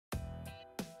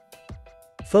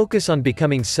Focus on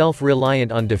becoming self-reliant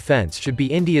on defense should be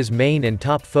India's main and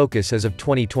top focus as of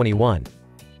 2021.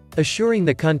 Assuring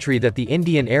the country that the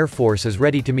Indian Air Force is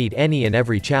ready to meet any and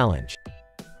every challenge.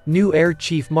 New Air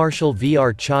Chief Marshal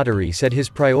VR Chaudhari said his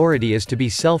priority is to be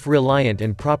self-reliant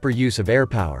and proper use of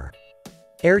airpower.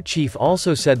 Air Chief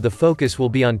also said the focus will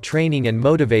be on training and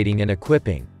motivating and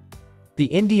equipping the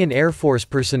Indian Air Force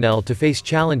personnel to face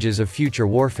challenges of future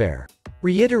warfare.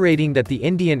 Reiterating that the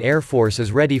Indian Air Force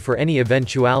is ready for any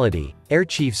eventuality, Air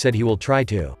Chief said he will try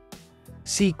to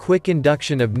see quick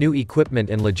induction of new equipment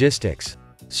and logistics.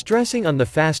 Stressing on the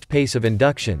fast pace of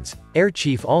inductions, Air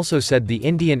Chief also said the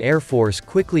Indian Air Force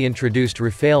quickly introduced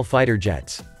Rafale fighter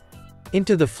jets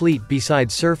into the fleet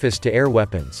besides surface-to-air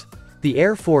weapons. The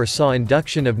Air Force saw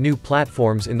induction of new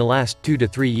platforms in the last 2 to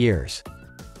 3 years.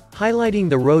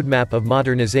 Highlighting the roadmap of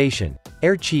modernization,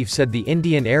 Air Chief said the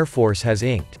Indian Air Force has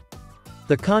inked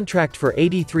the contract for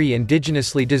 83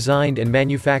 indigenously designed and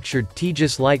manufactured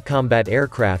Tejas light combat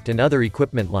aircraft and other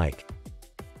equipment like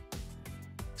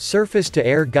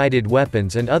surface-to-air guided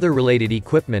weapons and other related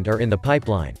equipment are in the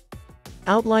pipeline.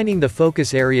 Outlining the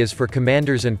focus areas for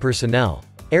commanders and personnel,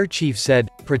 Air Chief said,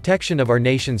 protection of our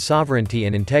nation's sovereignty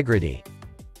and integrity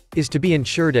is to be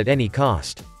ensured at any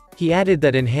cost. He added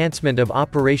that enhancement of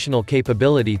operational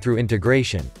capability through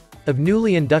integration of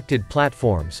newly inducted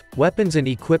platforms, weapons and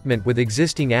equipment with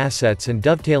existing assets and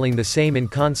dovetailing the same in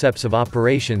concepts of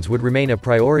operations would remain a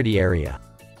priority area.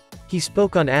 He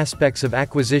spoke on aspects of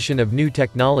acquisition of new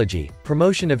technology,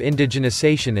 promotion of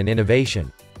indigenization and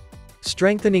innovation,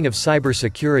 strengthening of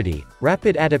cybersecurity,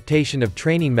 rapid adaptation of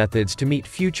training methods to meet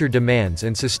future demands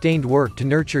and sustained work to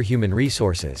nurture human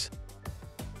resources.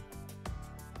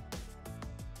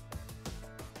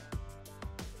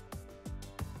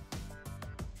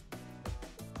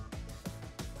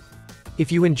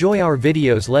 If you enjoy our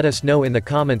videos, let us know in the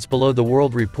comments below. The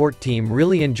World Report team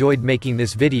really enjoyed making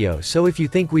this video, so if you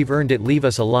think we've earned it, leave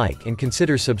us a like and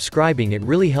consider subscribing. It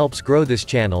really helps grow this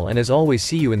channel, and as always,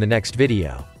 see you in the next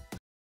video.